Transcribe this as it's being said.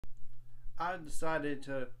I decided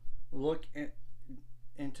to look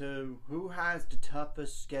into who has the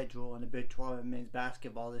toughest schedule in the Big 12 in men's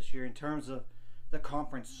basketball this year in terms of the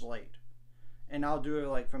conference slate. And I'll do it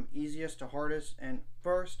like from easiest to hardest. And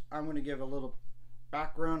first, I'm going to give a little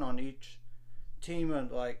background on each team and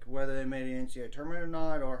like whether they made an NCAA tournament or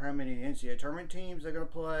not, or how many NCAA tournament teams they're going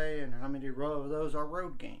to play, and how many of those are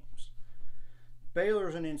road games.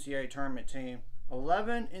 Baylor's an NCAA tournament team.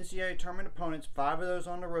 11 NCAA tournament opponents, 5 of those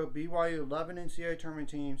on the road. BYU, 11 NCAA tournament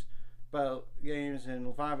teams, but games,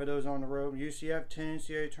 and 5 of those on the road. UCF, 10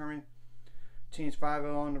 NCAA tournament teams, 5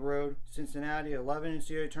 on the road. Cincinnati, 11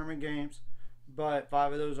 NCAA tournament games, but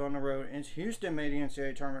 5 of those on the road. And Houston made the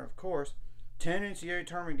NCAA tournament, of course. 10 NCAA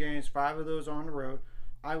tournament games, 5 of those on the road.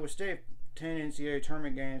 Iowa State, 10 NCAA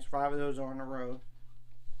tournament games, 5 of those on the road.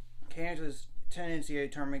 Kansas, 10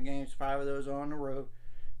 NCAA tournament games, 5 of those on the road.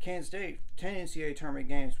 Kansas State, 10 NCAA tournament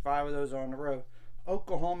games, 5 of those on the road.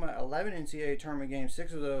 Oklahoma, 11 NCAA tournament games,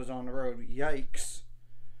 6 of those on the road. Yikes.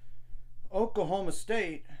 Oklahoma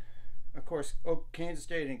State, of course, Kansas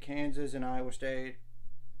State and Kansas and Iowa State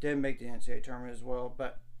did make the NCAA tournament as well.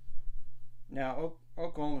 But now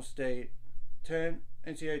Oklahoma State, 10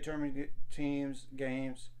 NCAA tournament teams,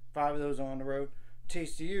 games, 5 of those on the road.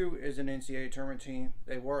 TCU is an NCAA tournament team.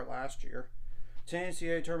 They were last year. 10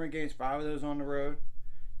 NCAA tournament games, 5 of those on the road.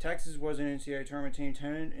 Texas was an NCAA tournament team,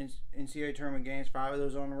 10 NCAA tournament games, 5 of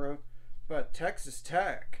those on the road. But Texas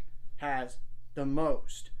Tech has the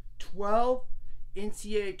most, 12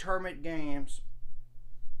 NCAA tournament games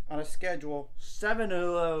on a schedule, 7 of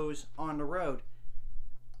those on the road.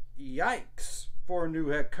 Yikes for a new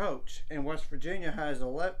head coach. And West Virginia has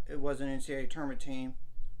 11, it was an NCAA tournament team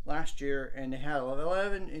last year, and they had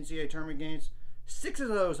 11 NCAA tournament games, 6 of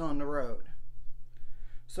those on the road.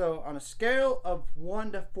 So on a scale of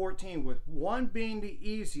 1 to 14, with 1 being the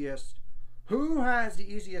easiest, who has the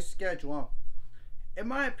easiest schedule? In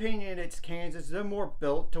my opinion, it's Kansas. They're more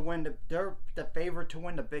built to win. They're the favorite to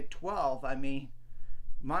win the Big 12. I mean,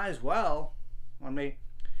 might as well. I mean,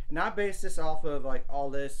 and I base this off of like all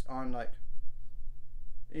this on like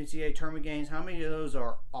NCAA tournament games. How many of those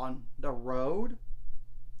are on the road?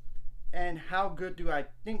 And how good do I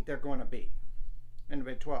think they're going to be in the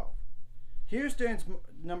Big 12? Houston's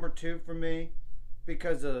number 2 for me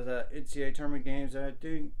because of the NCAA tournament games. And I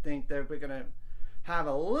do think they're going to have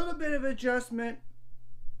a little bit of adjustment,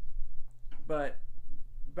 but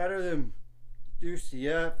better than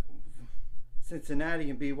UCF, Cincinnati,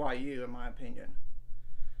 and BYU, in my opinion.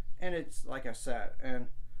 And it's like I said, and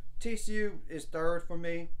TCU is 3rd for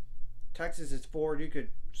me. Texas is 4th. You could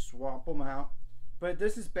swap them out, but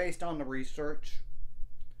this is based on the research.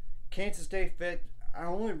 Kansas State 5th. The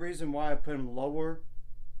only reason why I put them lower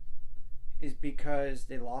is because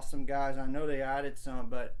they lost some guys. I know they added some,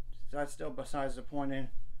 but that's still besides the point. And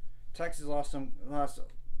Texas lost some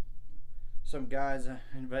guys,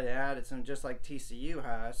 but they added some, just like TCU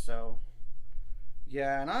has. So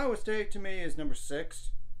yeah, and Iowa State to me is number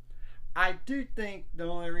 6. I do think the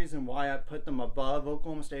only reason why I put them above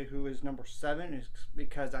Oklahoma State, who is number 7, is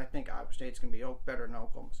because I think Iowa State's going to be better than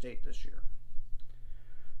Oklahoma State this year.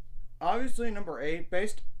 Obviously, number 8,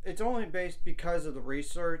 it's only based because of the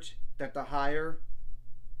research that the higher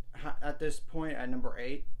at this point at number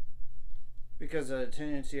 8, because of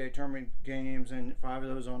 10 NCAA tournament games and 5 of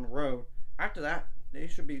those on the road. After that, it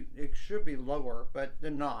should be lower, but they're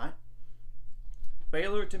not.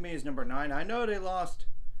 Baylor to me is number 9. I know they lost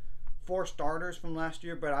 4 starters from last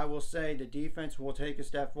year, but I will say the defense will take a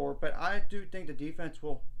step forward. But I do think the defense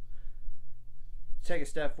will take a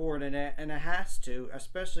step forward, and it has to,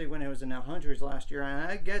 especially when it was in the hundreds last year.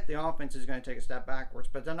 And I get the offense is going to take a step backwards,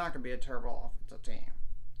 but they're not going to be a terrible offensive team.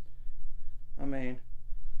 I mean,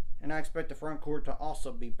 and I expect the front court to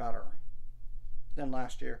also be better than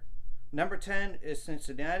last year. Number 10 is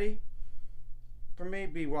Cincinnati. For me,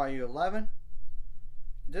 BYU 11.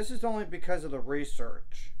 This is only because of the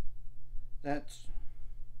research.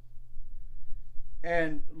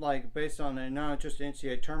 And like based on not just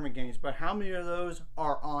NCAA tournament games, but how many of those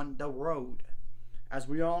are on the road? As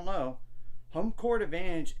we all know, home court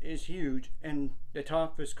advantage is huge in the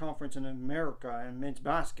toughest conference in America in men's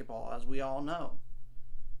basketball, as we all know.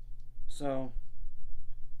 So,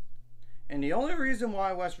 and the only reason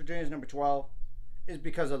why West Virginia is number 12 is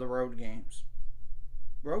because of the road games.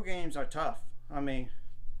 Road games are tough. I mean,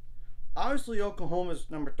 obviously Oklahoma's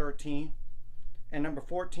number 13. And number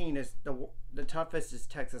 14 is the toughest is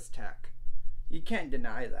Texas Tech. You can't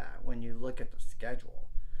deny that when you look at the schedule.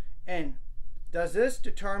 And does this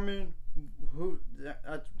determine who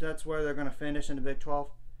that's where they're going to finish in the Big 12?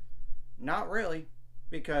 Not really,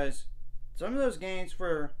 because some of those games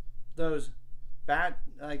for those bad,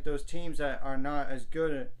 like those teams that are not as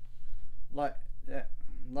good at, like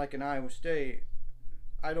like an Iowa State.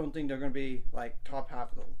 I don't think they're going to be like top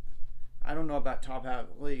half of the. I don't know about top half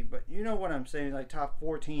of the league, but you know what I'm saying, like top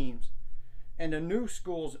 4 teams. And the new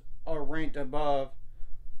schools are ranked above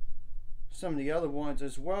some of the other ones,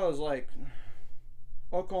 as well as like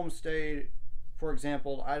Oklahoma State, for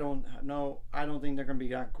example. I don't know. I don't think they're going to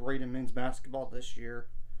be that great in men's basketball this year,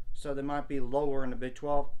 so they might be lower in the Big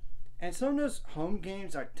 12. And some of those home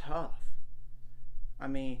games are tough. I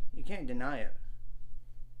mean, you can't deny it.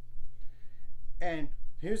 And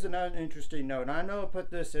here's another interesting note. And I know I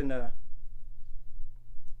put this in the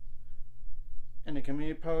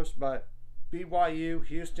community post, but BYU,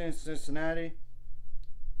 Houston, Cincinnati,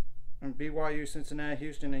 and BYU, Cincinnati,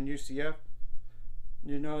 Houston, and UCF.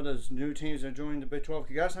 You know those new teams that joined the Big 12.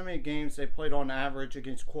 You guys know how many games they played on average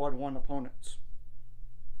against quad 1 opponents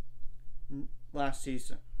last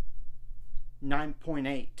season?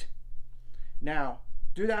 9.8. Now,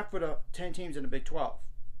 do that for the 10 teams in the Big 12.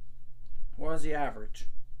 What was the average?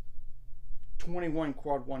 21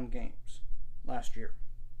 quad 1 games last year.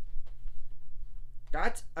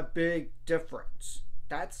 That's a big difference.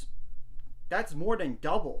 That's more than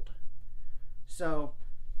doubled. So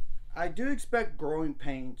I do expect growing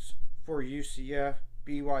pains for UCF,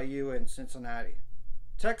 BYU, and Cincinnati.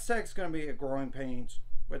 Texas Tech's going to be a growing pains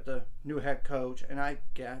with the new head coach, and I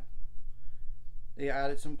get they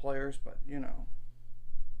added some players, but you know.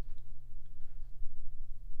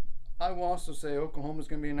 I will also say Oklahoma's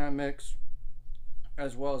going to be in that mix,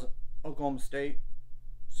 as well as Oklahoma State.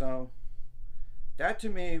 So that to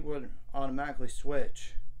me would automatically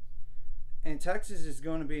switch. And Texas is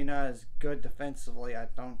going to be not as good defensively, I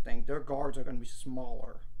don't think. Their guards are going to be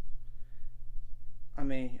smaller. I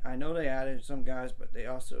mean, I know they added some guys, but they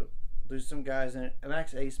also lose some guys, and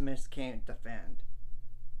Max A. Smith can't defend.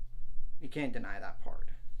 You can't deny that part.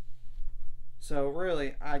 So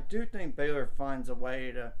really, I do think Baylor finds a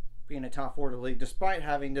way to be in the top 4 of the league, despite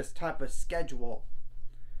having this type of schedule.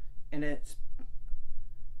 And it's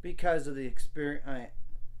because of the experience.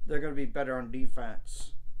 They're going to be better on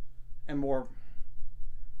defense and more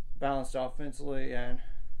balanced offensively, and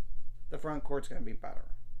the front court's going to be better.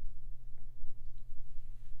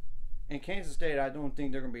 In Kansas State, I don't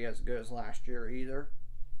think they're going to be as good as last year either.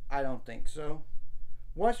 I don't think so.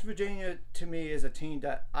 West Virginia, to me, is a team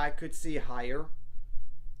that I could see higher,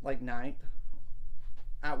 like 9th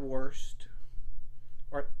at worst,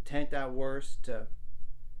 or 10th at worst.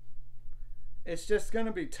 It's just going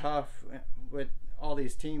to be tough with all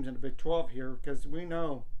these teams in the Big 12 here, because we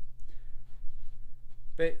know,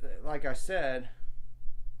 like I said,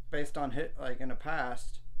 based on like in the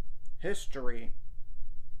past history,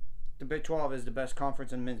 the Big 12 is the best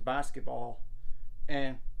conference in men's basketball.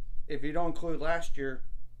 And if you don't include last year,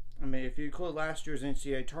 if you include last year's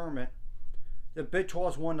NCAA tournament, the Big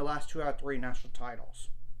 12 has won the last 2 out of 3 national titles.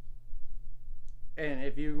 And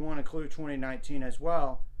if you want to include 2019 as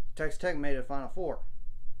well, Texas Tech made it Final Four.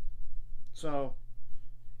 So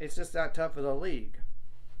it's just that tough of the league.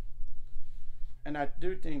 And I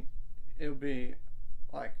do think it'll be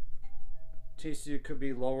like TCU could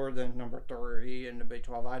be lower than number 3 in the Big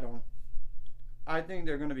 12. I think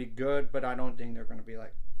they're going to be good, but I don't think they're going to be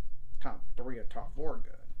like top 3 or top 4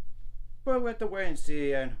 good. But we have to wait and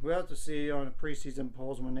see, and we'll have to see on the preseason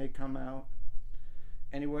polls when they come out.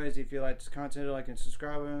 Anyways, if you like this content, like and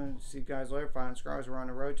subscribe, and see you guys later. 5 subscribers, we're on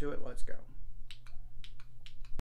the road to it. Let's go.